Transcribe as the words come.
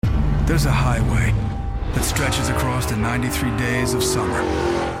There's a highway that stretches across the 93 days of summer,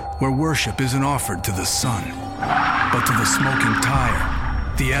 where worship isn't offered to the sun, but to the smoking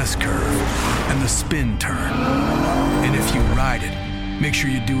tire, the S-curve, and the spin turn. And if you ride it, make sure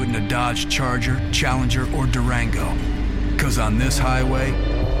you do it in a Dodge Charger, Challenger, or Durango. 'Cause on this highway,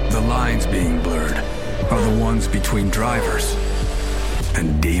 the lines being blurred are the ones between drivers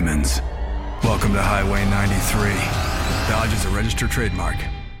and demons. Welcome to Highway 93. Dodge is a registered trademark.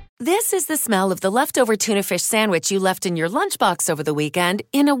 This is the smell of the leftover tuna fish sandwich you left in your lunchbox over the weekend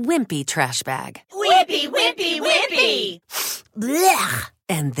in a wimpy trash bag. Wimpy, wimpy, wimpy! Blech!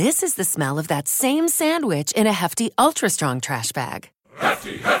 And this is the smell of that same sandwich in a hefty, ultra-strong trash bag.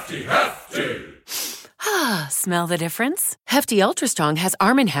 Hefty, hefty, hefty! Ah, smell the difference? Hefty Ultra Strong has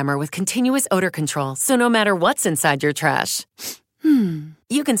Arm & Hammer with continuous odor control, so no matter what's inside your trash,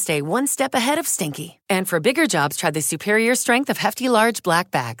 you can stay one step ahead of stinky. And for bigger jobs, try the superior strength of Hefty Large Black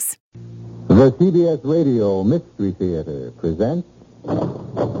Bags. The CBS Radio Mystery Theater presents...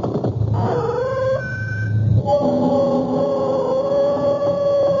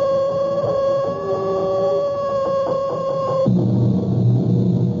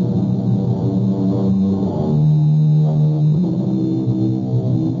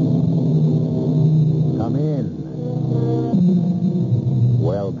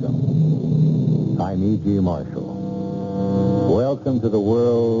 I'm E.G. Marshall. Welcome to the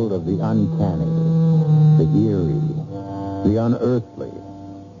world of the uncanny, the eerie, the unearthly.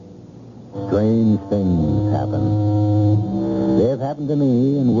 Strange things happen. They have happened to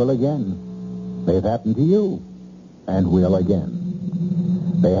me and will again. They've happened to you and will again.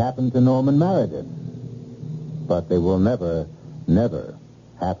 They happened to Norman Meredith, but they will never, never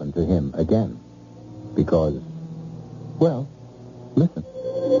happen to him again. Because, well, listen.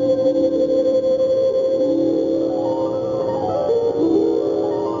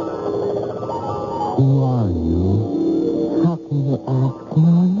 Who are you? How can you ask,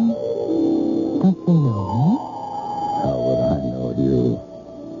 Norman? Don't you know me? How would I know you?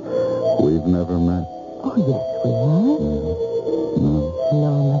 We've never met. Oh, yes, we have. No.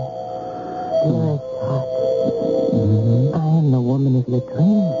 Norman, dearest heart, I am the woman of your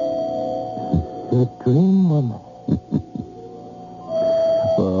dreams. Your dream woman.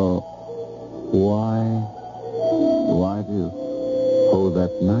 Well, why do you hold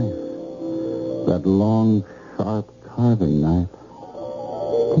that knife? That long, sharp carving knife.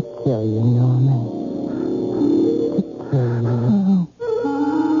 To kill you, Norman. To kill you.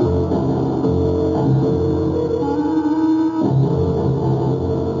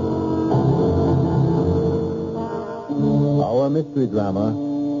 Our mystery drama,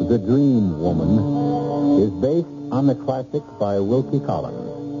 The Dream Woman, is based on the classic by Wilkie Collins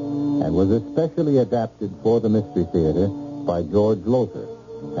and was especially adapted for the Mystery Theater by George Lothar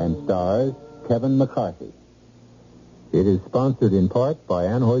and stars Kevin McCarthy. It is sponsored in part by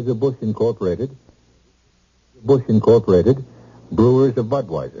Anheuser-Busch Incorporated, Brewers of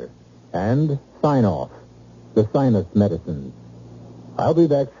Budweiser, and Sign-Off, the sinus medicines. I'll be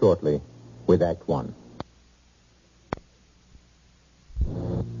back shortly with Act One.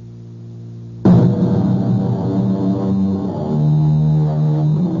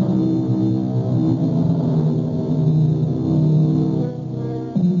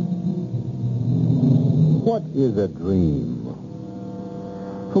 What is a dream?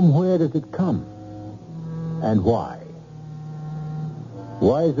 From where does it come? And why?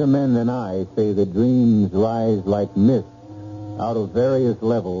 Wiser men than I say that dreams rise like mist out of various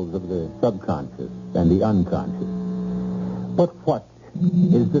levels of the subconscious and the unconscious. But what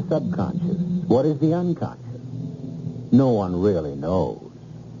is the subconscious? What is the unconscious? No one really knows.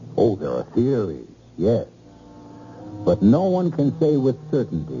 Oh, there are theories, yes. But no one can say with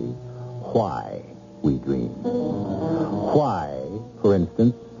certainty why we dream. Why, for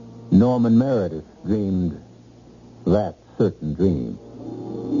instance, Norman Meredith dreamed that certain dream.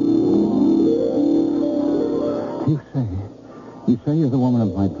 You say you're the woman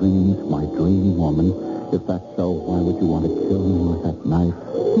of my dreams, my dream woman. If that's so, why would you want to kill me with that knife?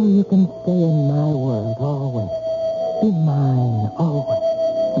 So you can stay in my world always. Be mine always.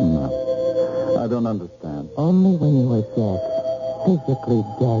 No, I don't understand. Only when you are dead, physically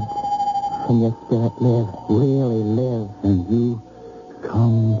dead, can your spirit live, really live. And you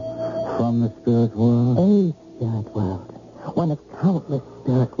come from the spirit world? A spirit world. One of countless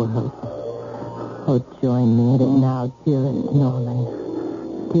spirit worlds. Oh, join me in it now, dearest Norman.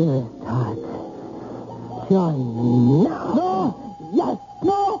 Dearest heart. Join me now. No! Yes!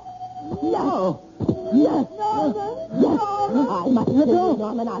 No! Yes! Yes! Norman! Yes! I must kill you,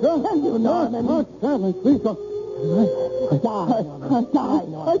 Norman. I'll kill you, Norman. No, Stanley, please don't. Die,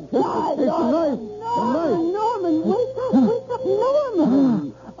 Norman. Norman, wake up,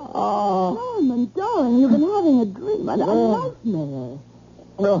 Norman. Norman, darling, you've been having a dream, a nightmare.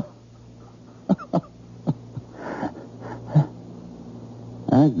 No.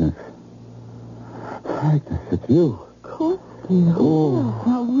 Agnes, it's you. Of course, dear. Oh.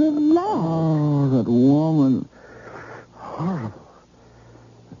 Now, relax. Oh, that woman. Horrible.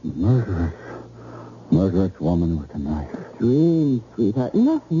 Murderous woman with a knife. Dream, sweetheart.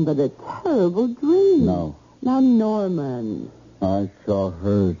 Nothing but a terrible dream. No. Now, Norman. I saw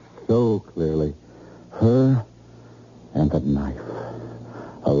her so clearly. Her and that knife.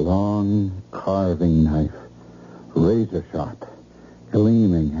 A long, carving knife. Razor sharp.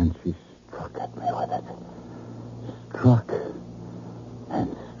 Gleaming, and she struck at me with it. Struck.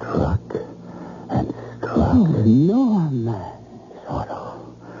 And struck. And struck. Oh, Norman.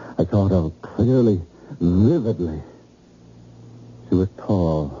 I thought of clearly, vividly. She was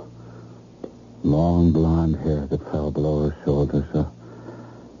tall. Long blonde hair that fell below her shoulders. A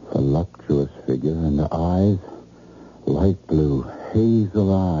voluptuous figure, and the eyes, light blue,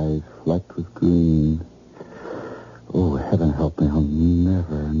 hazel eyes flecked with green. Oh, heaven help me, I'll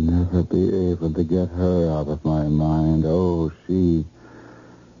never be able to get her out of my mind. Oh, she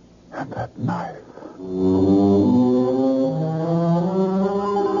and that knife.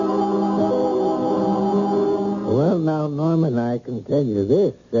 Well, now, Norman, I can tell you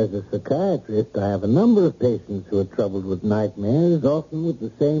this. As a psychiatrist, I have a number of patients who are troubled with nightmares, often with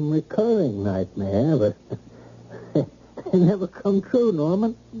the same recurring nightmare, but they never come true,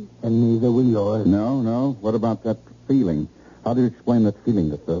 Norman. And neither will yours. No. What about that feeling? How do you explain that feeling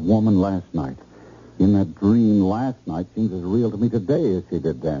that the woman last night, in that dream last night, seems as real to me today as she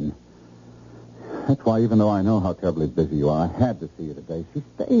did then? That's why, even though I know how terribly busy you are, I had to see you today. She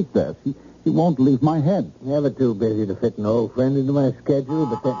stays there. She won't leave my head. Never too busy to fit an old friend into my schedule,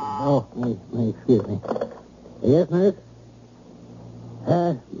 but then... Oh, excuse me. Yes, nurse?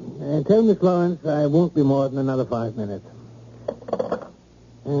 Tell Miss Lawrence I won't be more than another 5 minutes.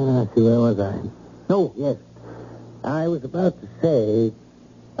 See, where was I? Oh, yes. I was about to say,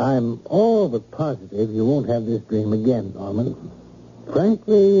 I'm all but positive you won't have this dream again, Norman.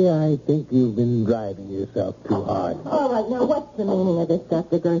 Frankly, I think you've been driving yourself too hard. All right, now, what's the meaning of this,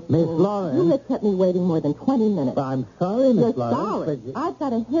 Dr. Gerstein? Miss Lawrence. You have kept me waiting more than 20 minutes. I'm sorry, Miss You're Lawrence. sorry. I've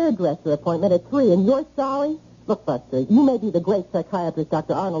got a hairdresser appointment at 3, and you're sorry? Look, Buster, you may be the great psychiatrist,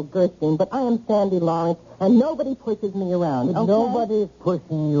 Dr. Arnold Gerstein, but I am Sandy Lawrence, and nobody pushes me around, okay? Nobody's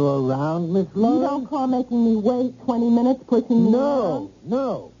pushing you around, Miss Lawrence. You don't call making me wait 20 minutes pushing me around?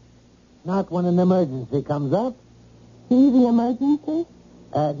 No. Not when an emergency comes up. See the emergency?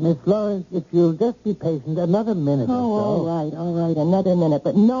 Miss Lawrence, if you'll just be patient another minute or so. All right, another minute,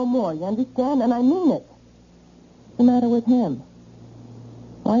 but no more, you understand? And I mean it. What's the matter with him?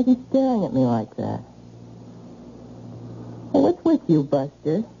 Why is he staring at me like that? Hey, what's with you,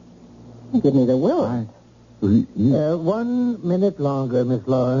 Buster? Give me the will. 1 minute longer, Miss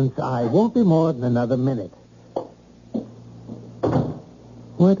Lawrence. I won't be more than another minute.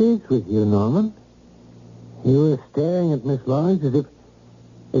 What is with you, Norman? You were staring at Miss Lawrence as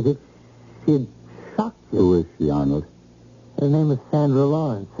if she'd shocked you. Who is she, Arnold? Her name is Sandra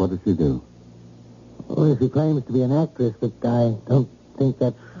Lawrence. What does she do? Well, she claims to be an actress, but I don't think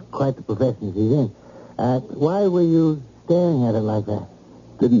that's quite the profession she's in. Why were you staring at her like that?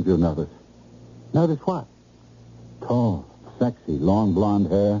 Didn't you notice? Notice what? Tall, sexy, long blonde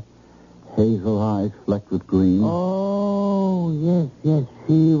hair, hazel eyes flecked with green. Oh, yes.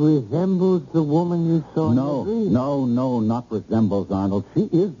 She resembles the woman you saw in your dream. No, not resembles, Arnold. She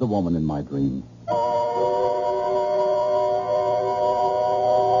is the woman in my dream.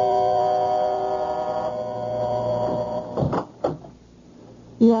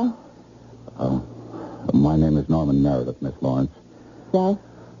 Yeah? My name is Norman Meredith, Miss Lawrence. Yes?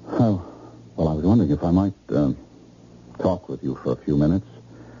 Well, I was wondering if I might talk with you for a few minutes.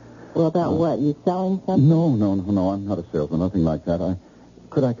 Well, about what? You selling something? No. I'm not a salesman, nothing like that.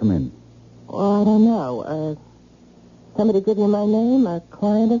 Could I come in? Well, I don't know. Somebody give you my name? A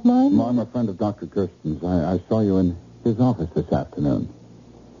client of mine? No, I'm a friend of Dr. Gersten's. I saw you in his office this afternoon.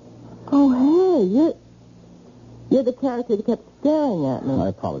 Oh, hey, you're the character that kept staring at me. I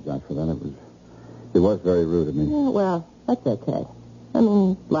apologize for that. It was very rude of me. Yeah, well, that's okay. I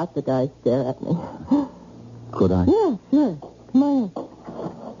mean, lots of guys stare at me. Could I? Yeah, sure. Come on in.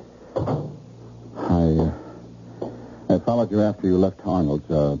 I followed you after you left Arnold's,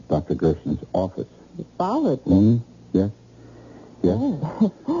 Dr. Gersten's office. You followed me? Yes.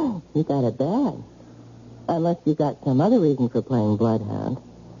 Oh, you got it bad. Unless you got some other reason for playing bloodhound.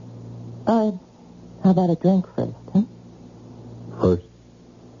 How about a drink first, huh? First?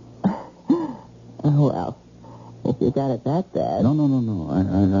 Oh, well, if you got it that bad. No.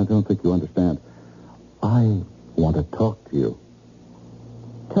 I don't think you understand. I want to talk to you.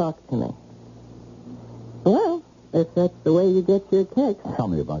 Talk to me. Well, if that's the way you get your kicks. Tell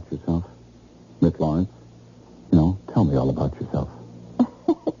me about yourself, Miss Lawrence. Tell me all about yourself.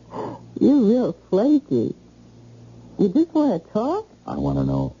 You're real flaky. You just want to talk? I want to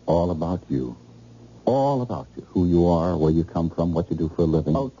know all about you. All about you. Who you are, where you come from, what you do for a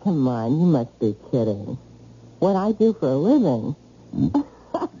living. Oh, come on. You must be kidding. What I do for a living?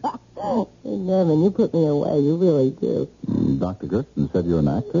 Norman, you put me away. You really do. Dr. Gersten said you're an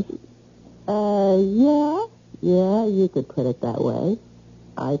actress? Yeah. Yeah, you could put it that way.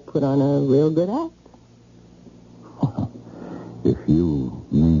 I put on a real good act. If you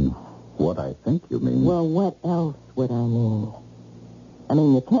mean what I think you mean... Well, what else would I mean? I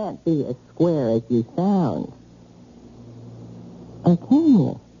mean, you can't be as square as you sound. Or can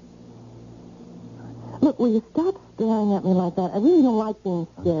you? Look, will you stop staring at me like that? I really don't like being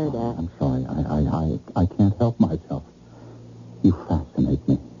stared at. I'm sorry. I can't help myself. You fascinate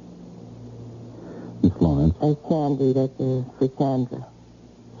me. Miss Lawrence. Sandy, that's for Sandra.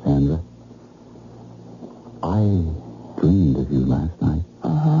 Sandra, I dreamed of you last night.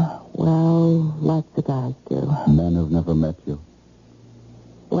 Well, lots of guys do. Men who've never met you.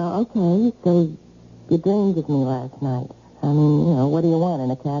 Well, okay, so you dreamed of me last night. I mean, what do you want,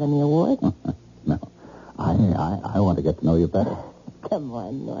 an Academy Award? No. I want to get to know you better. Come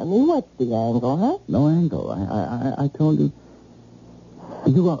on, Normie, what's the angle, huh? No angle. I told you.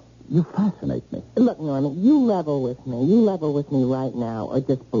 You fascinate me. Look, Normie, you level with me. You level with me right now, or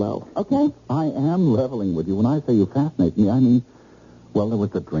just blow, okay? I am leveling with you. When I say you fascinate me, I mean, well, there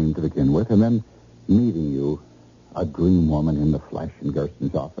was a dream to begin with, and then meeting you, a dream woman in the flesh in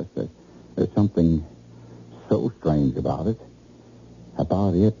Gersten's office. There's something so strange about it, and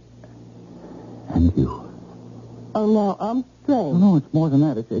you. Oh, no, I'm strange. No, it's more than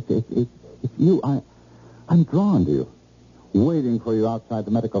that. It's you. I'm drawn to you. Waiting for you outside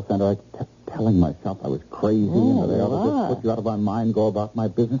the medical center. I kept telling myself I was crazy and that I ought to just put you out of my mind, go about my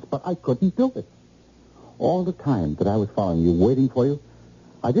business, but I couldn't do it. All the time that I was following you, waiting for you,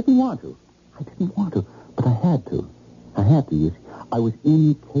 I didn't want to, but I had to. You see, I was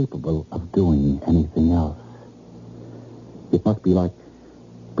incapable of doing anything else. It must be like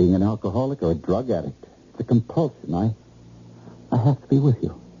being an alcoholic or a drug addict. It's a compulsion. I have to be with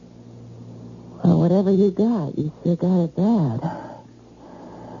you. Well, whatever you got, you sure got it bad.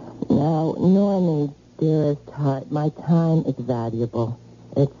 Now, Normie, dearest heart, my time is valuable.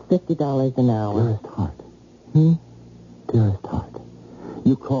 It's $50 an hour. Dearest heart. Dearest heart.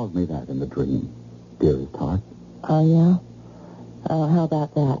 You called me that in the dream. Dearest heart. Oh, yeah? Oh, how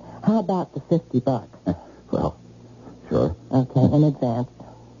about that? How about the $50? Well, sure. Okay, in advance.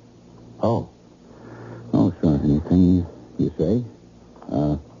 Oh, sure. Anything you say?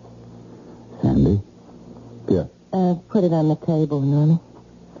 Sandy? Yeah. Put it on the table, Normie.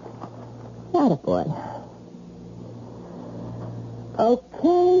 Attaboy.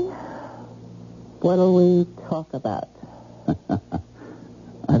 Okay. What'll we talk about?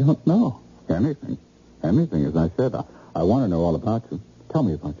 I don't know. Anything, as I said. I want to know all about you. Tell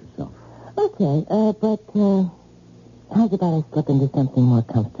me about yourself. Okay, but how's about I slip into something more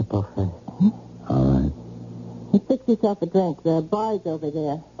comfortable first? All right. You fix yourself a drink. The bar's over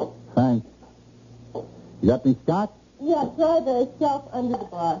there. Thanks. You got any scotch? Yeah, try the shelf under the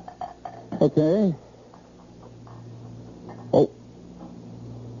bar. Okay. Oh.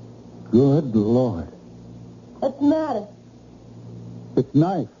 Good Lord. What's the matter? It's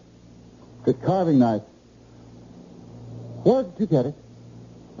knife. It's carving knife. Where did you get it?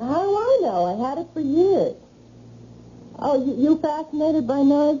 How do I know? I had it for years. Oh, you fascinated by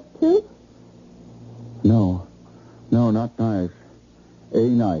knives, too? No, not knives. A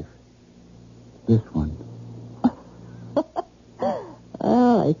knife. This one.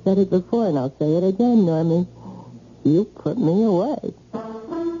 Oh, I said it before, and I'll say it again, Normie. You put me away.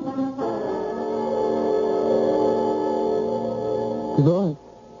 Divorce.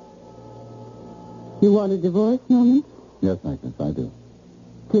 You want a divorce, Norman? Yes, Agnes, I do.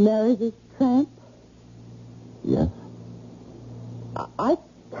 To marry this tramp? Yes. I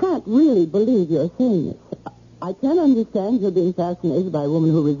can't really believe you're saying this. I can understand you're being fascinated by a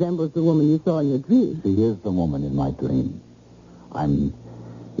woman who resembles the woman you saw in your dream. She is the woman in my dream. I'm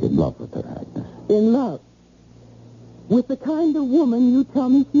in love with her, Agnes. In love? With the kind of woman you tell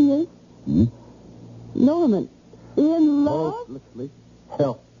me she is? Norman, in love? Hopelessly,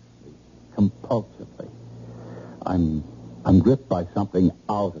 helplessly, compulsively. I'm gripped by something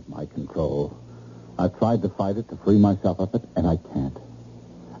out of my control. I've tried to fight it, to free myself of it, and I can't.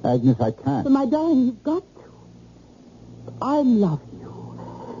 Agnes, I can't. But, my darling, you've got to. I love you.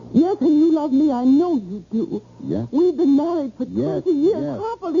 Yes, and you love me. I know you do. Yes. We've been married for 20 years, yes.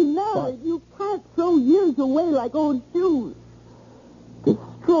 happily married. But... You can't throw years away like old shoes.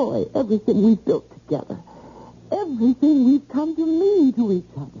 Destroy everything we've built together. Everything we've come to mean to each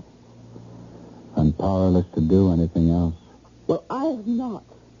other. I'm powerless to do anything else. Well, I am not.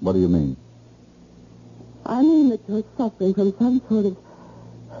 What do you mean? I mean that you're suffering from some sort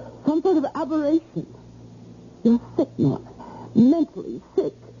of aberration. You're sick, Norman. Mentally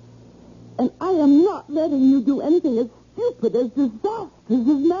sick. And I am not letting you do anything as stupid, as disastrous as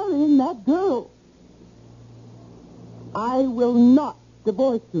marrying that girl. I will not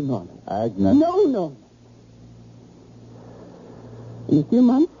divorce you, Norman. Agnes. No, Norman. In a few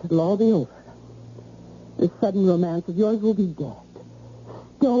months, it'll all be over. This sudden romance of yours will be dead.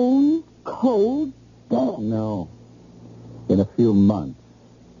 Stone cold dead. No. In a few months,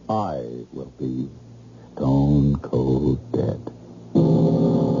 I will be stone cold dead.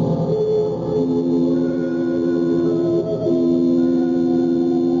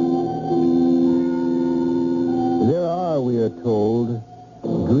 There are, we are told,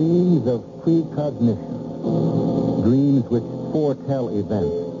 dreams of precognition. Dreams which foretell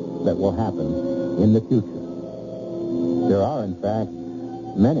events that will happen in the future. There are, in fact,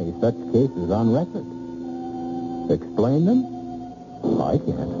 many such cases on record. Explain them? I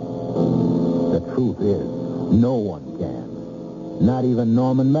can't. The truth is, no one can. Not even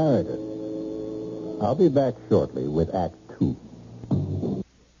Norman Meredith. I'll be back shortly with Act 2.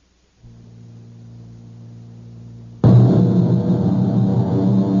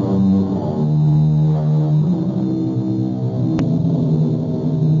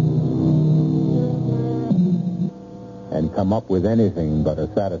 And come up with anything but a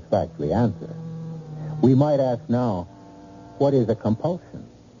satisfactory answer. We might ask now, what is a compulsion?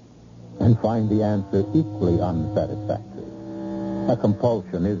 And find the answer equally unsatisfactory. A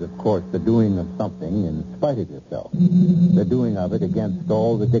compulsion is, of course, the doing of something in spite of yourself. The doing of it against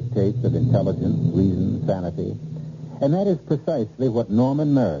all the dictates of intelligence, reason, sanity. And that is precisely what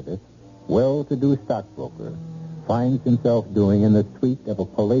Norman Meredith, well-to-do stockbroker, finds himself doing in the suite of a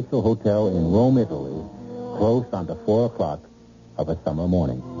palatial hotel in Rome, Italy, close on to 4 o'clock of a summer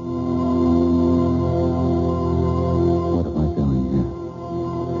morning. What am I doing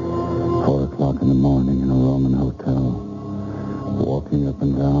here? 4 o'clock in the morning in a Roman hotel. Walking up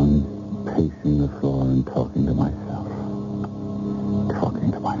and down, pacing the floor and talking to myself.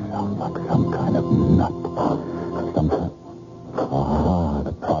 Talking to myself like some kind of nut. Some kind... Ah,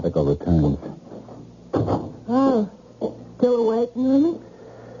 the prodigal returns. Oh, still awake, Norman?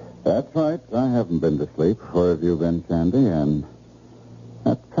 That's right. I haven't been to sleep. Where have you been, Sandy? And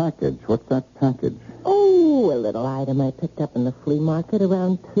that package. What's that package? Oh, a little item I picked up in the flea market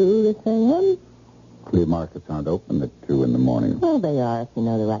around 2 this a.m. Flea markets aren't open at 2 in the morning. Well, they are if you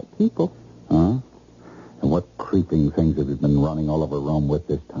know the right people. Huh? And what creeping things have you been running all over Rome with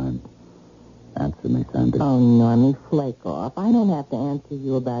this time? Answer me, Sandy. Oh, Normie, flake off. I don't have to answer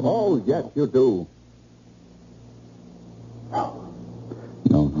you about it. Oh, yes, you do.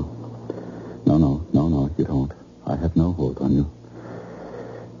 No, you don't. I have no hold on you.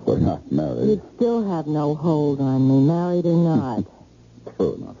 We're not married. You still have no hold on me, married or not.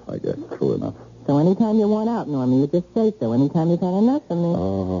 True enough, I guess. True enough. So anytime you want out, Normie, you just say so. Anytime you've had enough of me.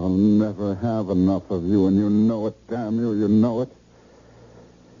 Oh, I'll never have enough of you, and you know it, damn you. You know it.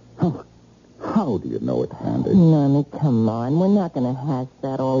 How do you know it, Sandy? Normie, come on. We're not going to hash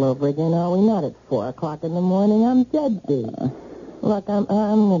that all over again, are we? Not at 4 o'clock in the morning. I'm dead beat. Look, I'm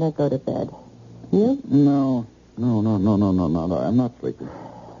going to go to bed. You? No. I'm not sleeping.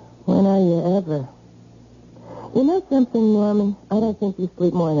 When are you ever? You know something, Normie? I don't think you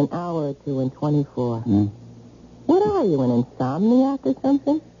sleep more than an hour or two in 24. What are you, an insomniac or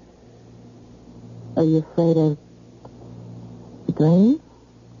something? Are you afraid of the dream?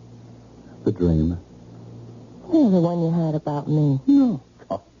 The dream? Yeah, the one you had about me. No.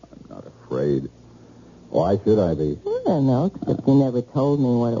 Oh, I'm not afraid. Why should I be? I don't know, except you never told me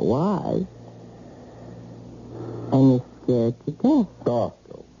what it was. And you're scared to death.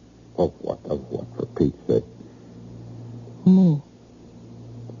 Oh, of what, for Pete's sake? Me.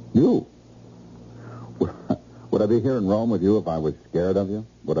 You? Would I be here in Rome with you if I was scared of you?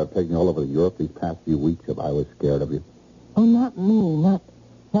 Would I have taken you all over Europe these past few weeks if I was scared of you? Oh, not me. Not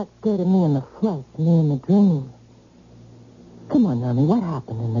scared of me in the flesh, me in the dream. Come on, Normie, what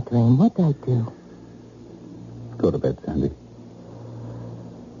happened in the dream? What did I do? Go to bed, Sandy.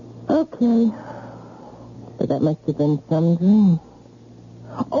 Okay. But that must have been some dream.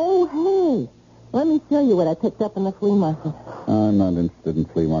 Oh, hey! Let me show you what I picked up in the flea market. I'm not interested in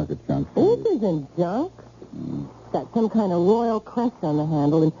flea market junk. This isn't junk. It's got some kind of royal crest on the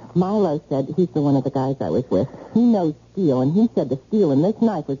handle, and Milo said, he's the one of the guys I was with, he knows steel, and he said the steel in this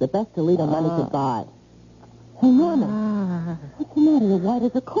knife was the best Toledo money could buy. Hey, Norman, what's the matter? You're white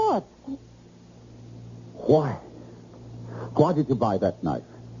as a corpse. Why? Why did you buy that knife?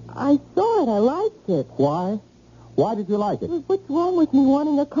 I saw it. I liked it. Why? Why did you like it? What's wrong with me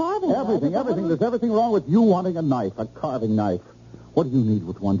wanting a carving knife? Everything. There's everything wrong with you wanting a knife, a carving knife. What do you need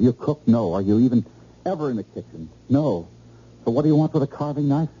with one? Do you cook? No. Are you even ever in the kitchen? No. So what do you want with a carving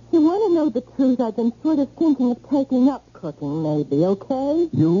knife? You want to know the truth? I've been sort of thinking of taking up cooking, maybe, okay?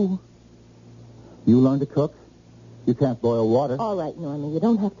 You? You learn to cook? You can't boil water. All right, Norman, you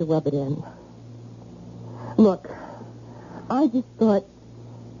don't have to rub it in. Look, I just thought,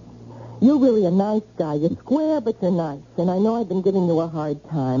 you're really a nice guy. You're square, but you're nice. And I know I've been giving you a hard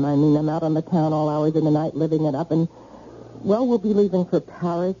time. I mean, I'm out on the town all hours of the night living it up, and, well, we'll be leaving for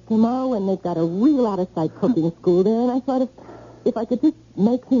Paris tomorrow, and they've got a real out-of-sight cooking school there, and I thought if I could just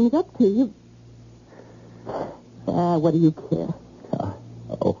make things up to you. What do you care?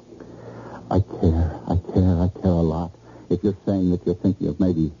 I care a lot. If you're saying that you're thinking of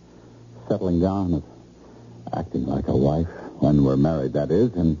maybe settling down, of acting like a wife when we're married, that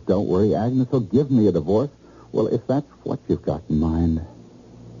is, and don't worry, Agnes will give me a divorce. Well, if that's what you've got in mind,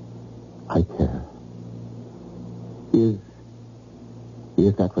 I care. Is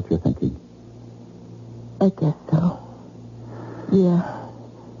that what you're thinking? I guess so. Yeah,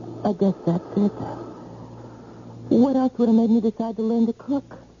 I guess that's it. What else would have made me decide to learn to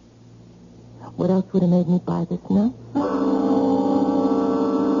cook? What else would have made me buy this knife?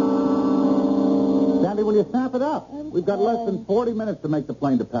 Sandy, will you snap it up? We've got less than 40 minutes to make the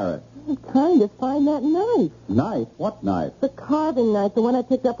plane to Paris. I'm trying to find that knife. Knife? What knife? The carving knife, the one I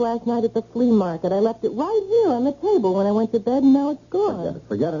picked up last night at the flea market. I left it right here on the table when I went to bed, and now it's gone.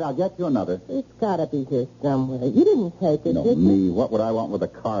 Forget it. I'll get you another. It's got to be here somewhere. You didn't take it, No, did me. you? What would I want with a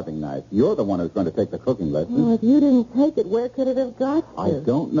carving knife? You're the one who's going to take the cooking lessons. Well, if you didn't take it, where could it have got to? I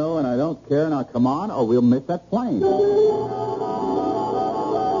don't know, and I don't care. Now, come on, or we'll miss that plane.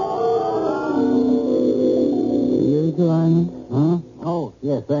 Huh? Oh,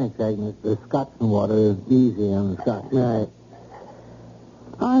 yes, thanks, Agnes. The Scotch and water is easy on the Scotch. Right.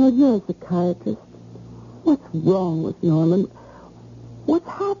 Arnold, you're a psychiatrist. What's wrong with Norman? What's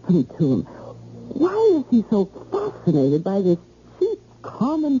happened to him? Why is he so fascinated by this cheap,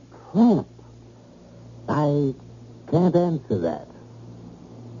 common tramp? I can't answer that.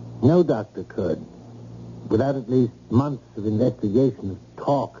 No doctor could. Without at least months of investigation, of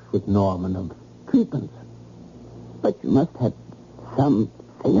talks with Norman, of treatments. But you must have some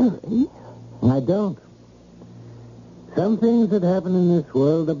theory. I don't. Some things that happen in this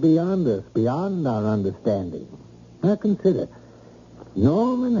world are beyond us, beyond our understanding. Now consider.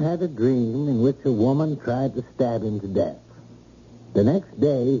 Norman had a dream in which a woman tried to stab him to death. The next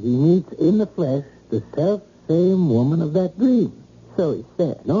day, he meets in the flesh the self-same woman of that dream. So he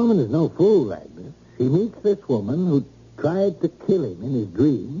said. Norman is no fool, Agnes. He meets this woman who tried to kill him in his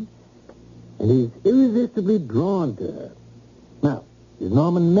dream, and he's irresistibly drawn to her. Now, is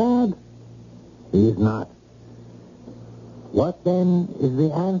Norman mad? He is not. What, then, is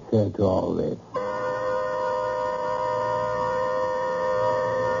the answer to all this?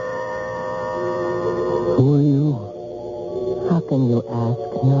 Who are you? How can you ask,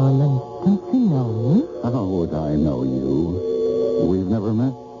 Norman? Don't you know me? How would I know you? We've never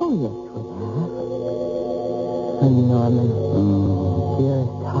met? Oh, yes, we have. And Norman,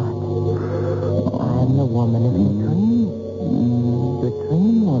 dearest heart, I'm the woman of your dream. The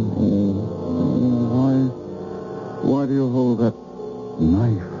dream woman. Why do you hold that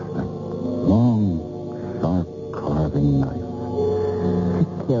knife, that long, sharp carving knife? To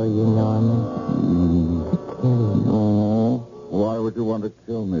kill you, Norman. To kill you. Oh, why would you want to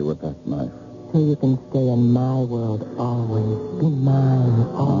kill me with that knife? So you can stay in my world always. Be mine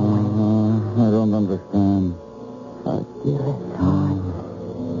always. I don't understand. Oh, dearest heart.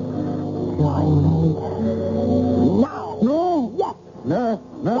 Join me. Now! No! Yes! No!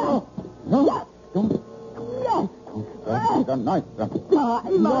 No! No! Yes! Don't. Yes! Don't the knife. Die,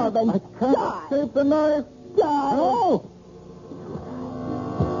 Norman! I can't Die! escape the knife. Die! No!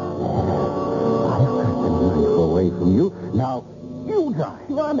 I've got the knife away from you. Now, you die.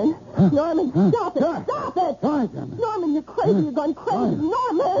 Norman! Norman, stop it! Die. Stop it! Die, damn it. Norman, you're crazy. You're gone crazy.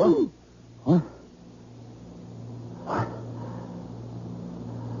 Norman! What?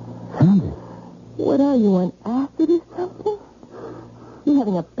 Sandy. What are you, on acid or something? You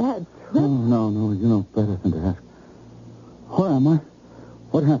having a bad trip? Oh, no. You know better than to ask. Where am I?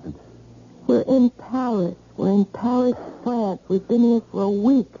 What happened? We're in Paris. We're in Paris, France. We've been here for a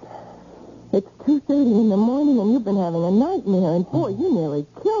week. It's 2:30 in the morning, and you've been having a nightmare, and boy, you nearly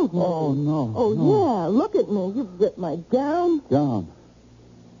killed me. Oh, no. Oh, no. yeah, look at me. You've ripped my gown. Gown.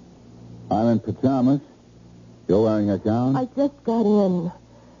 I'm in pajamas. You're wearing a gown? I just got in.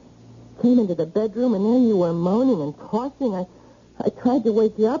 Came into the bedroom, and there you were moaning and tossing. I tried to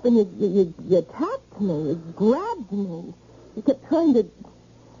wake you up, and you attacked me. You grabbed me. You kept trying to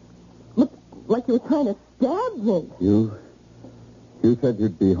look like you were trying to stab me. You said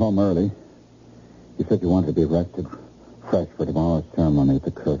you'd be home early. You said you wanted to be rested, fresh for tomorrow's ceremony at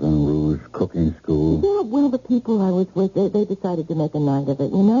the Curtain Rouge cooking school. Yeah, well, the people I was with, they decided to make a night of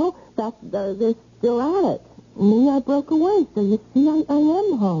it, you know? They're still at it. Me, I broke away, so you see, I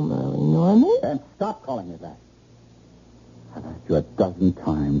am home early, Normie. And stop calling me that. I've asked you a dozen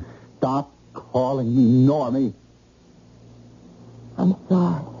times. Stop calling me Normie. I'm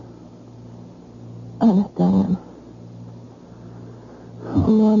sorry. Honest, I am.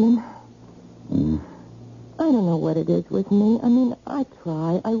 Norman, I don't know what it is with me. I mean, I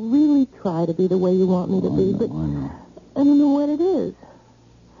try. I really try to be the way you want me to be, but I know. I don't know what it is.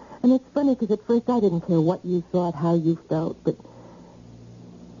 And it's funny because at first I didn't care what you thought, how you felt, but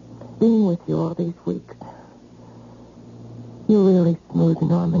being with you all these weeks, you're really smooth,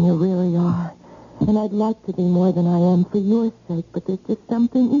 Norman. You really are. And I'd like to be more than I am for your sake, but there's just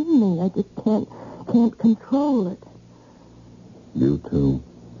something in me. I just can't control it. You too.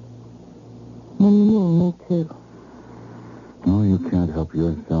 What do you mean, me too? No, you can't help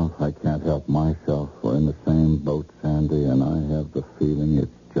yourself. I can't help myself. We're in the same boat, Sandy, and I have the feeling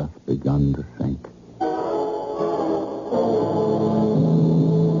it's just begun to sink.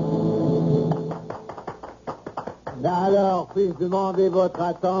 Alors, puis-je demander votre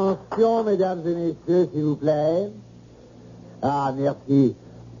attention, mesdames et messieurs, s'il vous plaît? Ah, merci.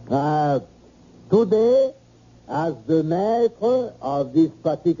 Today, as the maître of this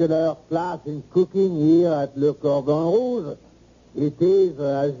particular class in cooking here at Le Cordon Rouge, it is,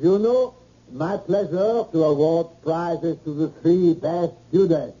 as you know, my pleasure to award prizes to the 3 best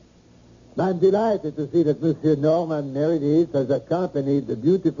students. I'm delighted to see that Monsieur Norman Meredith has accompanied the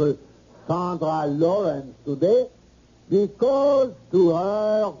beautiful Sandra Lawrence today, because to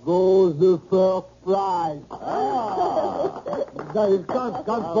her goes the first prize.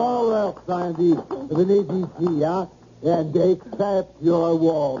 Come forward, Sandy. Venez ici, hein, and accept your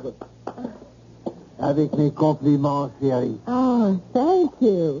award. Avec mes compliments, chérie. Oh, thank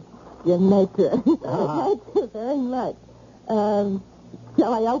you, your matron. Thank you very much.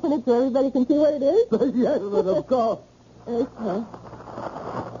 Shall I open it so everybody can see what it is? Yes, but of course. Okay.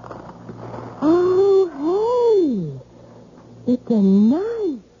 Oh, hey. It's a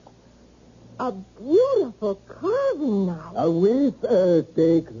knife. A beautiful carving knife. With,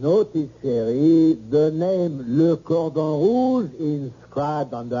 take notice, chérie, the name Le Cordon Rouge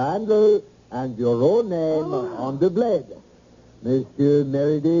inscribed on the handle and your own name on the blade. Monsieur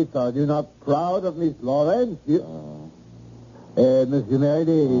Meredith, are you not proud of Miss Lawrence? Monsieur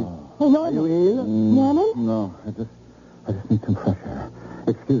Meredith, Hey, Norman. are you ill? Norman? No, I just need some fresh air.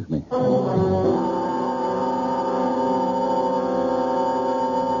 Excuse me.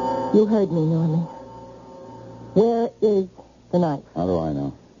 You heard me, Norman. Where is the knife? How do I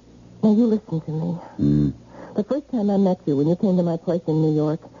know? Now, you listen to me. The first time I met you, when you came to my place in New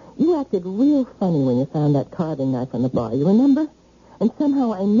York, you acted real funny when you found that carving knife on the bar. You remember? And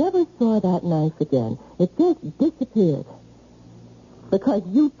somehow I never saw that knife again. It just disappeared. Because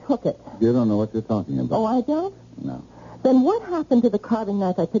you took it. You don't know what you're talking about. Oh, I don't? No. Then what happened to the carving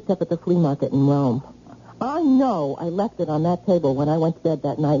knife I picked up at the flea market in Rome? I know I left it on that table when I went to bed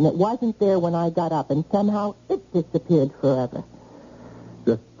that night, and it wasn't there when I got up, and somehow it disappeared forever.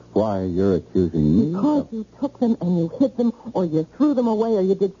 Just why you're accusing me? Because you took them and you hid them, or you threw them away, or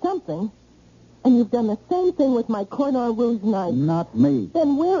you did something. And you've done the same thing with my Cordon Rouge knife. Not me.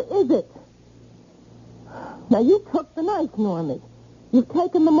 Then where is it? Now, you took the knife, Normie. You've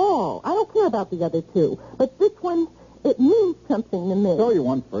taken them all. I don't care about the other 2. But this one, it means something to me. So you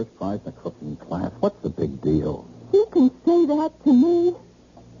won first prize in a cooking class. What's the big deal? You can say that to me?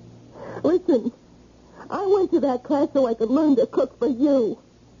 Listen, I went to that class so I could learn to cook for you,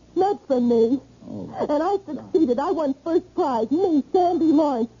 not for me. Oh. And I succeeded. I won first prize. Me, Sandy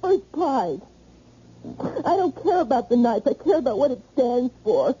Lawrence, first prize. I don't care about the knife. I care about what it stands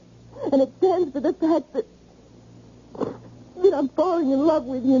for. And it stands for the fact that I'm falling in love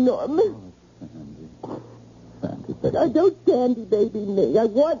with you, Norman. Sandy, baby. Now, don't Sandy baby me. I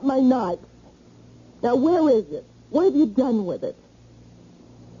want my knife. Now, where is it? What have you done with it?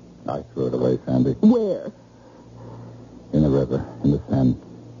 I threw it away, Sandy. Where? In the river, in the Seine.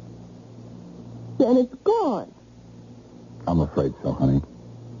 Then it's gone. I'm afraid so, honey.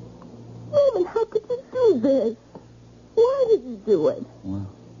 Raymond, how could you do this? Why did you do it? Well,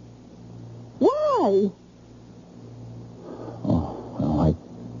 Why?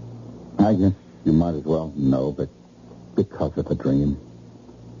 I guess you might as well know, but because of the dream.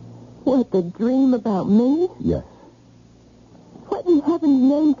 What, the dream about me? Yes. What in heaven's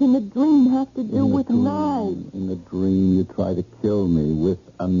name can the dream have to do with knives? In the dream, you try to kill me with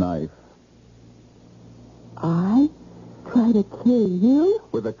a knife. I try to kill you?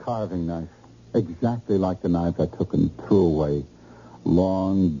 With a carving knife. Exactly like the knife I took and threw away.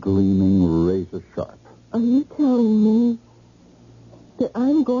 Long, gleaming, razor sharp. Are you telling me that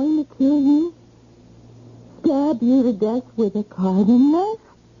I'm going to kill you? Stab you to death with a carving knife?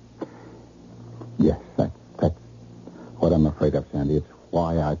 Yes, that's what I'm afraid of, Sandy. It's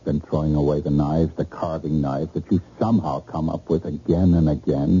why I've been throwing away the knives, the carving knives that you somehow come up with again and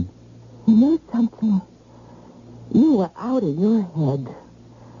again. You know something? You were out of your head.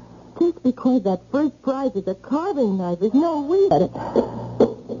 Just because that first prize is a carving knife is no reason.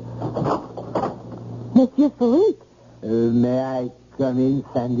 Monsieur Philippe. May I come in,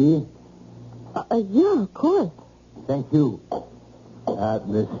 Sandy? Yeah, of course. Thank you.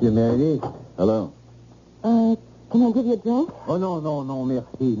 Monsieur Meredith? Hello. Can I give you a drink? Oh, no,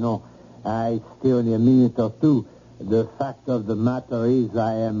 merci, no. I stay only a minute or two. The fact of the matter is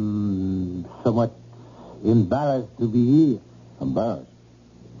I am somewhat embarrassed to be here. Embarrassed?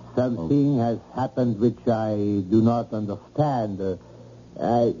 Something has happened which I do not understand.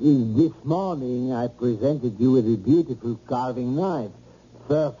 This morning I presented you with a beautiful carving knife.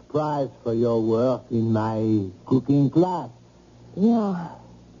 First prize for your work in my cooking class. Yeah.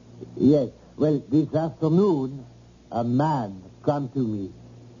 Yes. Well, this afternoon, a man come to me.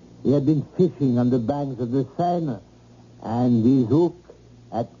 He had been fishing on the banks of the Seine, and his hook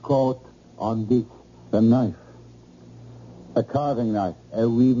had caught on this. The knife. A carving knife.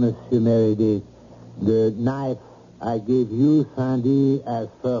 Oui, Monsieur Meredith. The knife I gave you, Sandy, as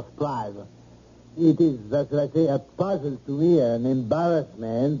first prize. It is, as I say, a puzzle to me, an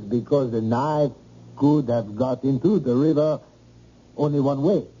embarrassment, because the knife could have got into the river only one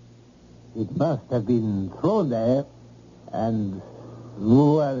way. It must have been thrown there, and,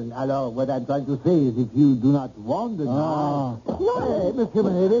 well, alors, what I'm trying to say is if you do not want the knife... No, hey, Monsieur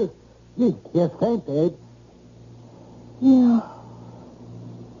Meredith, please, he has fainted. Yeah.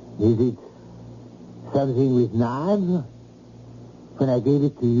 Is it something with knives? When I gave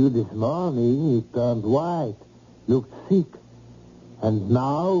it to you this morning, it turned white, looked sick. And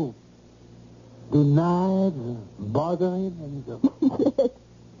now, do knives bother him?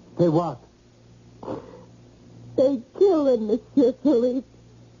 Say what? They kill him, Monsieur Philippe.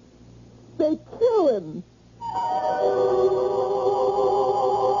 They kill him.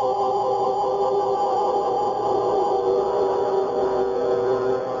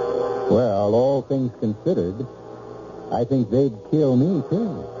 Well, all things considered, I think they'd kill me,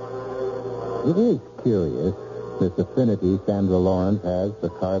 too. It is curious, this affinity Sandra Lawrence has for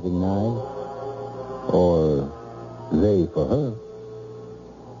carving knives. Or they for her.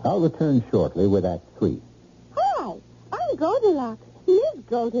 I'll return shortly with Act 3. Hi, I'm Goldilocks. Miss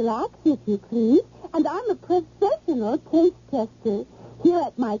Goldilocks, if you please. And I'm a professional taste tester. Here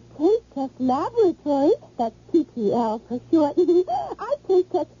at my taste test laboratory, that's TTL for short, I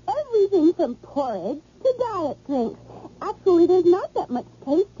taste test everything from porridge to diet drinks. Actually, there's not that much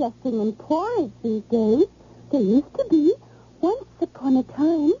taste testing in porridge these days. There used to be, once upon a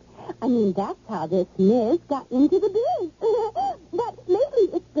time. I mean, that's how this Miss got into the biz. But lately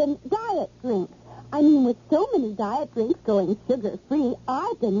it's been diet drinks. I mean, with so many diet drinks going sugar-free,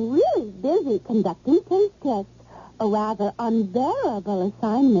 I've been really busy conducting taste tests. A rather unbearable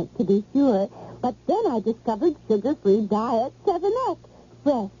assignment, to be sure. But then I discovered sugar-free diet 7-Up.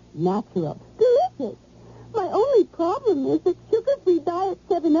 Fresh, natural, delicious. My only problem is that sugar-free diet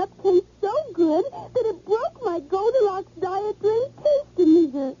 7-Up tastes so good that it broke my Goldilocks diet drink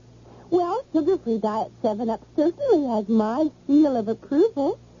taste-o-meter. Well, sugar-free diet 7-Up certainly has my seal of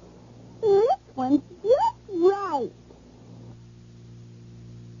approval. This one's just right.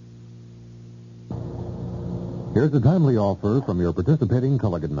 Here's a timely offer from your participating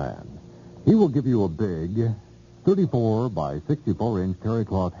Culligan man. He will give you a big 34 by 64-inch terry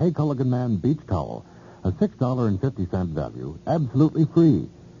cloth Hey Culligan Man beach towel, a $6.50 value, absolutely free,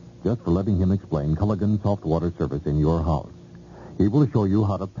 just for letting him explain Culligan soft water service in your house. He will show you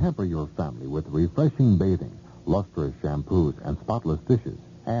how to pamper your family with refreshing bathing, lustrous shampoos, and spotless dishes.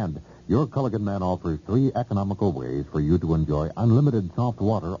 And your Culligan man offers 3 economical ways for you to enjoy unlimited soft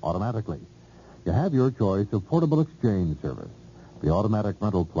water automatically. You have your choice of portable exchange service. the automatic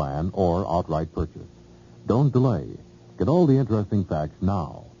rental plan, or outright purchase. Don't delay. Get all the interesting facts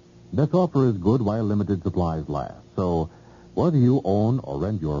now. This offer is good while limited supplies last. So, whether you own or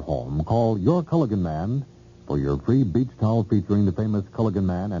rent your home, call your Culligan Man for your free beach towel featuring the famous Culligan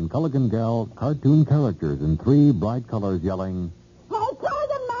Man and Culligan Gal cartoon characters in 3 bright colors yelling, Hey,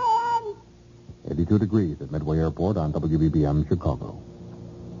 Culligan Man! 82 degrees at Midway Airport on WBBM Chicago.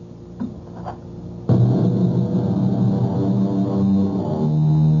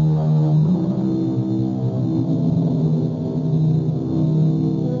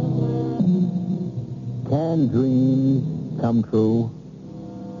 Can dreams come true?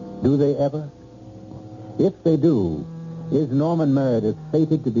 Do they ever? If they do, is Norman Meredith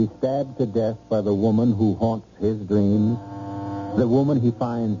fated to be stabbed to death by the woman who haunts his dreams? The woman he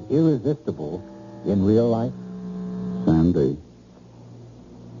finds irresistible in real life? Sandy,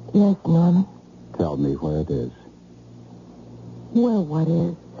 Yes, Norman. tell me where it is. Well, what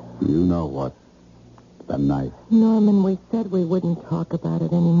is? You know what? The knife. Norman, we said we wouldn't talk about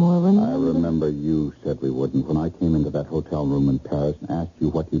it anymore, remember? I remember you said we wouldn't. When I came into that hotel room in Paris and asked you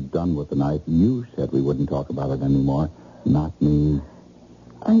what you'd done with the knife, you said we wouldn't talk about it anymore. Not me.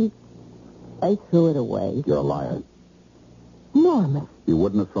 I threw it away. You're a liar. Norman. You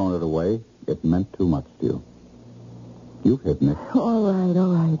wouldn't have thrown it away. It meant too much to you. You've hidden it. All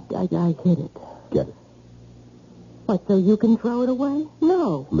right. I hid it. Get it. What, so you can throw it away?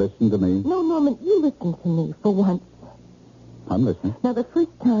 No. Listen to me. No, Norman, you listen to me for once. I'm listening. Now, the first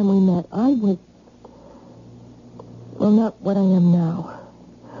time we met, I was... Well, not what I am now.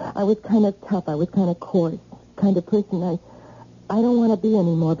 I was kind of tough. I was kind of coarse. Kind of person I don't want to be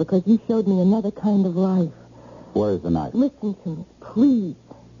anymore because you showed me another kind of life. Where's the knife? Listen to me, please.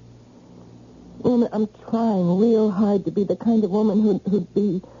 Norman, I'm trying real hard to be the kind of woman who'd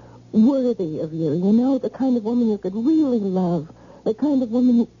be worthy of you, you know? The kind of woman you could really love. The kind of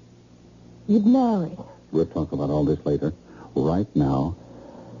woman you'd marry. We'll talk about all this later. Right now,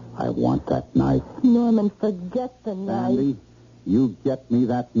 I want that knife. Norman, forget the knife. Sandy, you get me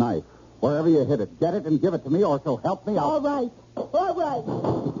that knife. Wherever you hid it, get it and give it to me, or so help me out. All right.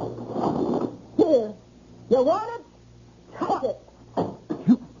 Here. You want it? Take it.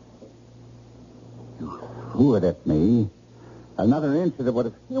 You threw it at me. Another inch and it would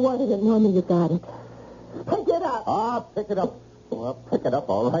have... You wanted it, Norman. You got it. Pick it up. I'll pick it up. Oh, I'll pick it up,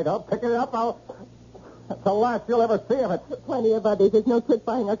 all right. I'll pick it up. That's the last you'll ever see of it. Plenty of others. There's no trick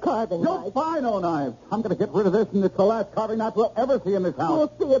buying a carving Don't knife. buy no knives. I'm going to get rid of this, and it's the last carving knife we'll ever see in this house.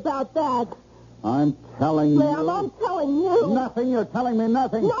 We'll see about that. I'm telling Ma'am, you... I'm telling you. Nothing. You're telling me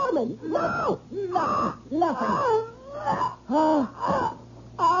nothing. Norman, no. Nothing. Oh.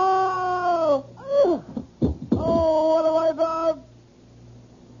 Oh, what have I done?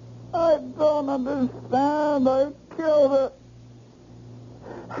 I don't understand. I killed her.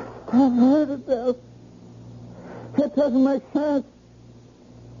 Stabbed her to death. It doesn't make sense.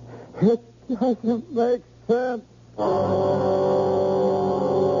 It doesn't make sense.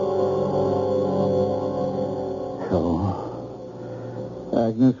 So,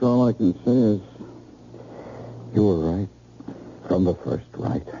 Agnes, all I can say is you were right. From the first,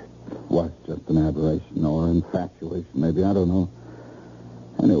 right. It was just an aberration or infatuation, maybe. I don't know.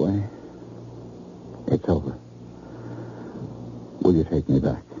 Anyway, it's over. Will you take me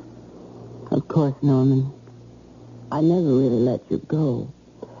back? Of course, Norman. I never really let you go.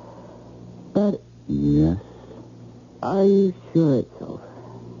 But Yes. are you sure it's over?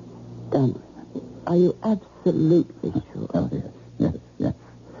 Done. Are you absolutely sure? Oh, yes.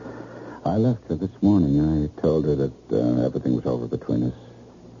 I left her this morning. I told her that everything was over between us.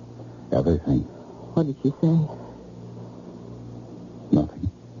 Everything. What did she say?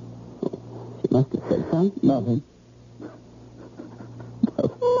 Nothing. She must have said something. Nothing.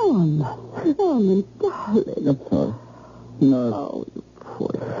 Norman, darling. I'm sorry. No. Oh, you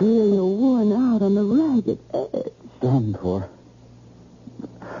poor dear. You're worn out on the ragged edge. Done for.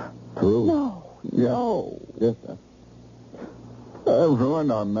 Through. No. Yes, sir. I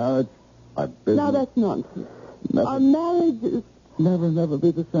ruined our marriage. Our business. Now, that's nonsense. Never. Our marriage is... Never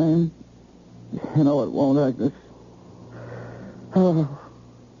be the same. You know it won't, Agnes. Oh,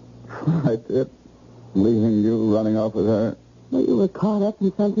 I did. Leaving you, running off with her. Well, you were caught up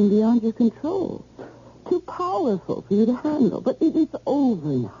in something beyond your control. Too powerful for you to handle. But it's over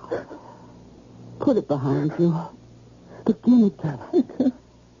now. Put it behind you. Begin again.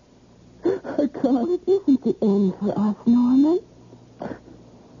 I can't. Well, it isn't the end for us, Norman.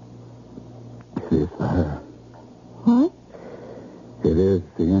 It is for her. What? It is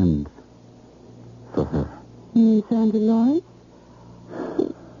the end for her. You mean Sandra Lawrence?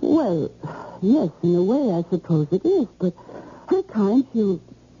 Well, yes, in a way, I suppose it is. But For a time, she'll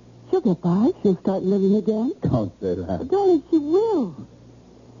get by. She'll start living again. Don't say that. Darling, she will.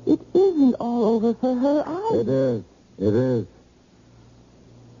 It isn't all over for her either. It is. It is.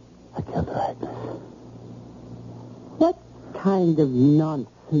 I killed her, Agnes. What kind of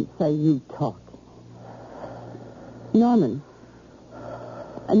nonsense are you talking? Norman,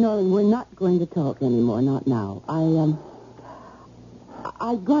 we're not going to talk anymore, not now.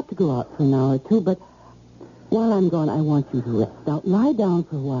 I've got to go out for an hour or two, but while I'm gone, I want you to rest. Now, lie down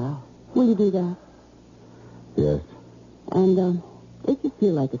for a while. Will you do that? Yes. And, if you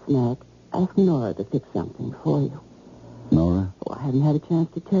feel like a snack, ask Nora to fix something for you. Nora? Oh, I haven't had a chance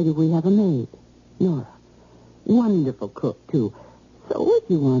to tell you we have a maid. Nora. Wonderful cook, too. So if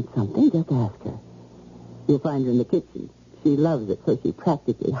you want something, just ask her. You'll find her in the kitchen. She loves it, so she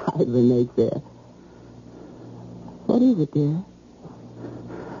practically hibernates there. What is it, dear?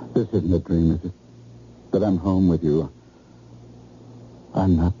 This isn't a dream, is it? That I'm home with you.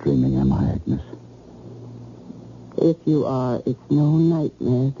 I'm not dreaming, am I, Agnes? If you are, it's no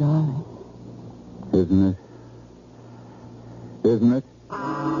nightmare, darling. Isn't it? Isn't it?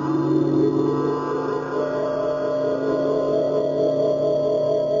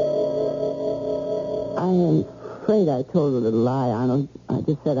 I am afraid I told a little lie, Arnold. I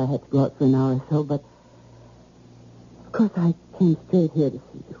just said I had to go out for an hour or so, but of course I came straight here to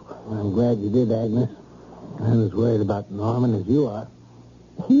see you. I'm glad you did, Agnes. I'm as worried about Norman as you are.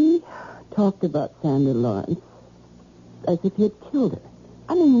 He talked about Sandra Lawrence as if he had killed her.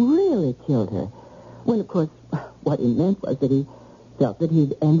 I mean, really killed her. When, of course, what he meant was that he felt that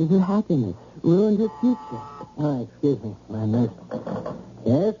he'd ended her happiness, ruined her future. Oh, excuse me, my nurse.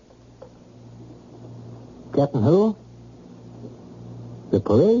 Yes? Captain who? The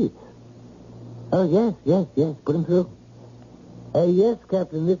police. Oh, yes. Put him through. Yes,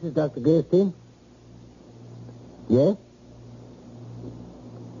 Captain, this is Dr. Gerstein. Yes?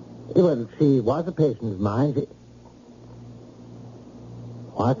 Well, she was a patient of mine.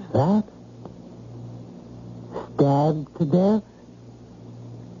 What's that? Stabbed to death?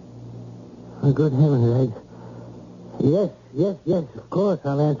 Oh, good heavens, Yes, of course.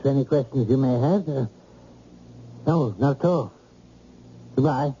 I'll answer any questions you may have. No, not at all.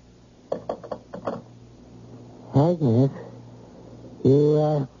 Goodbye. Agnes,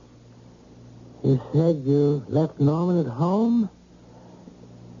 you said you left Norman at home?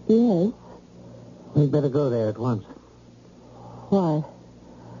 Yes. We'd better go there at once. Why?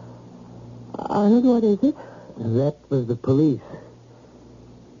 Arnold, what is it? That was the police.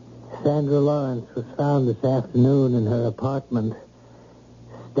 Sandra Lawrence was found this afternoon in her apartment,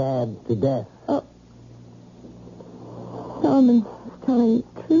 stabbed to death. Oh. Norman is telling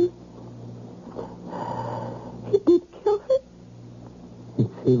the truth. He did kill her? It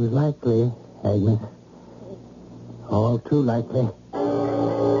seems likely, Agnes. All too likely.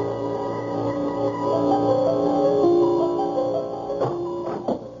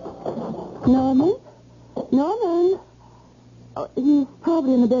 Norman? Oh, he's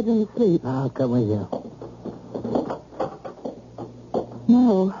probably in the bedroom asleep. I'll come with you.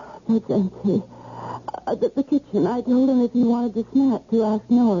 No, that's empty. The kitchen. I told him if he wanted a snack to ask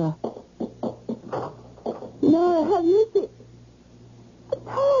Nora. Nora, have you seen...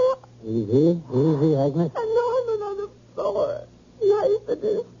 Nora! Easy, Agnes. And Norman on the floor. Knife in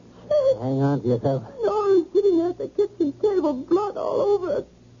his chest. Hang on to yourself. Norman sitting at the kitchen table, blood all over it.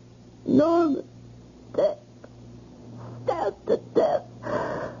 Norman, dead. Stabbed to death.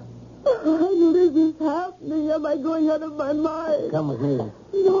 How is this happening? Am I going out of my mind? Come with me.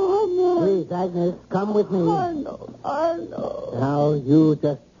 Norman. Please, Agnes, come with me. I know. Now, you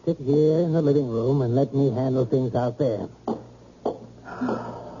just sit here in the living room and let me handle things out there.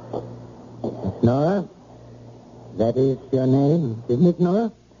 Nora? That is your name, isn't it,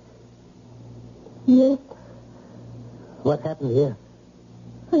 Nora? Yes. What happened here?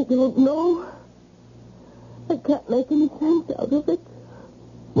 I don't know. I can't make any sense out of it.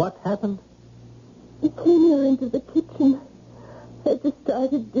 What happened? He came here into the kitchen. I just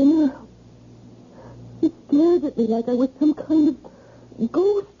started dinner. He stared at me like I was some kind of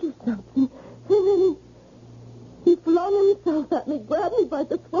ghost or something. And then he flung himself at me, grabbed me by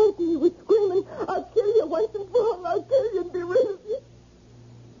the throat, and he was screaming, "I'll kill you once and for all. I'll kill you and be rid of you."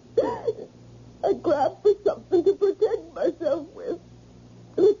 I grabbed for something to protect myself with.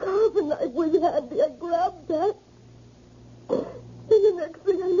 The carving knife was handy. I grabbed that. And the next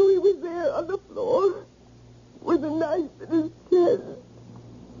thing I knew, he was there on the floor with a knife in his chest.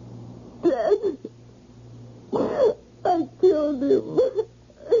 Dead. I killed him.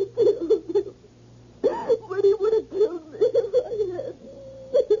 But he would have killed me if I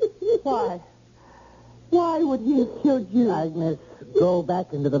hadn't. Why? Why would he have killed you. Agnes, go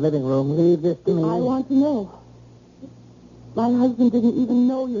back into the living room. Leave this to me. I want to know. My husband didn't even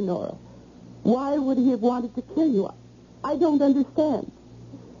know you, Nora. Why would he have wanted to kill you? I don't understand.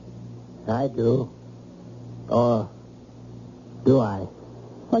 I do. Or do I?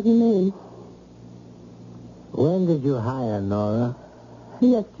 What do you mean? When did you hire Nora?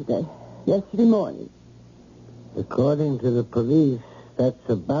 Yesterday. Yesterday morning. According to the police, that's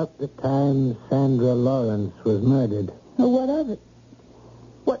about the time Sandra Lawrence was murdered. Well, what of it?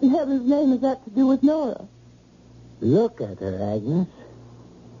 What in heaven's name has that to do with Nora? Look at her, Agnes.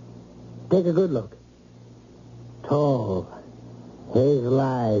 Take a good look. Tall, hazel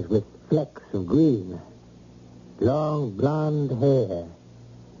eyes with flecks of green. Long blonde hair.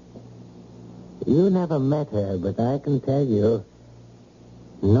 You never met her, but I can tell you,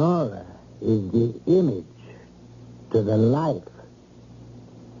 Nora is the image to the life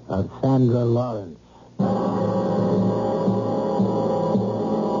of Sandra Lawrence.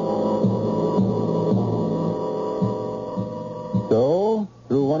 So,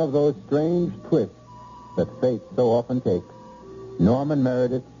 through one of those strange twists that fate so often takes, Norman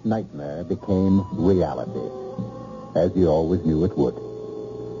Meredith's nightmare became reality, as he always knew it would.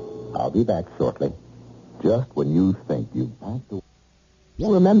 I'll be back shortly, just when you think you've passed away.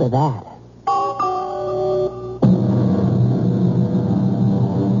 You remember that.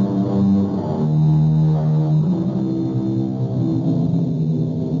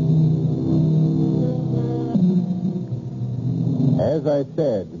 As I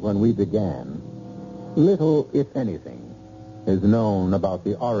said when we began, little, if anything, is known about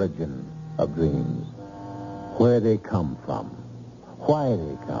the origin of dreams, where they come from, why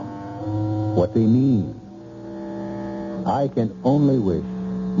they come, what they mean. I can only wish,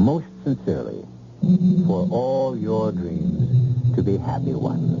 most sincerely, for all your dreams to be happy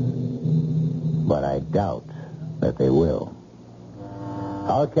ones. But I doubt that they will.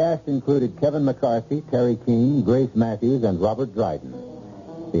 Our cast included Kevin McCarthy, Terry Keane, Grace Matthews, and Robert Dryden.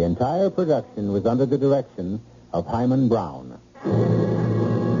 The entire production was under the direction of Hyman Brown.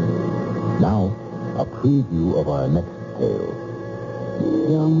 Now, a preview of our next tale.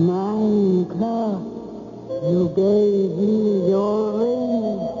 You're mine, Clark. You gave me your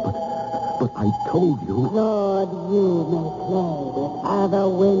ring. But I told you... Claude, you may play with other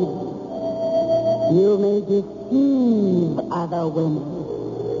women. You may deceive other women.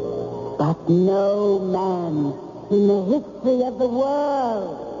 But no man in the history of the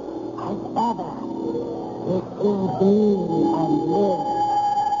world has ever deceived me and lived.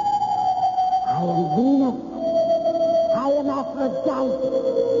 I am Venus. I am Aphrodite.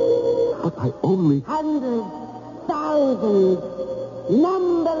 But I only... Hundreds, thousands,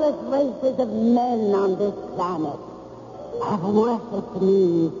 numberless races of men on this planet have worshipped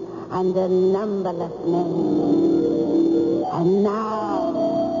me under numberless names. And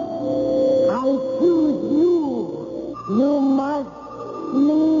now, I choose you. You must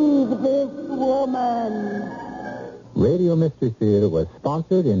leave this woman. Radio Mystery Theater was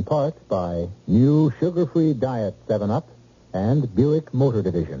sponsored in part by new sugar-free diet 7-Up and Buick Motor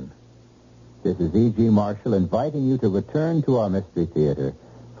Division. This is E.G. Marshall inviting you to return to our Mystery Theater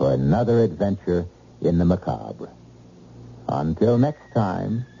for another adventure in the macabre. Until next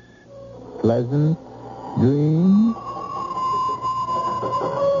time, pleasant dreams.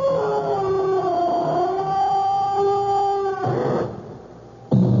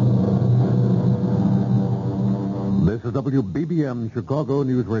 This is WBBM Chicago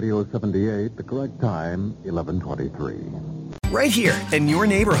News Radio 78, the correct time, 11:23. Right here in your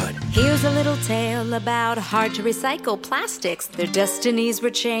neighborhood. Here's a little tale about hard-to-recycle plastics. Their destinies were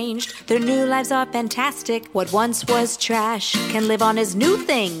changed. Their new lives are fantastic. What once was trash can live on as new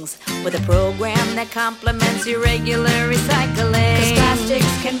things with a program that complements your regular recycling. 'Cause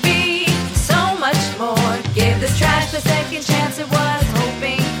plastics can be so much more. Give this trash the second chance it was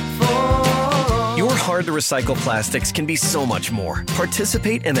hoping for. Your hard-to-recycle plastics can be so much more.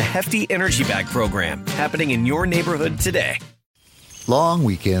 Participate in the Hefty Energy Bag program happening in your neighborhood today. Long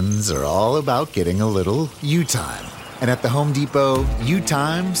weekends are all about getting a little you time. And at the Home Depot, you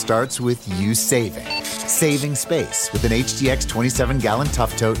time starts with you saving. Saving space with an HDX 27-gallon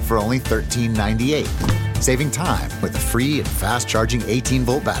Tough Tote for only $13.98. Saving time with a free and fast-charging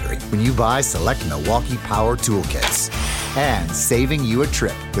 18-volt battery when you buy select Milwaukee Power tool kits. And saving you a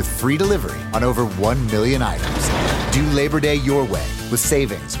trip with free delivery on over 1 million items. Do Labor Day your way with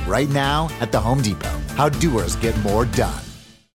savings right now at the Home Depot. How doers get more done.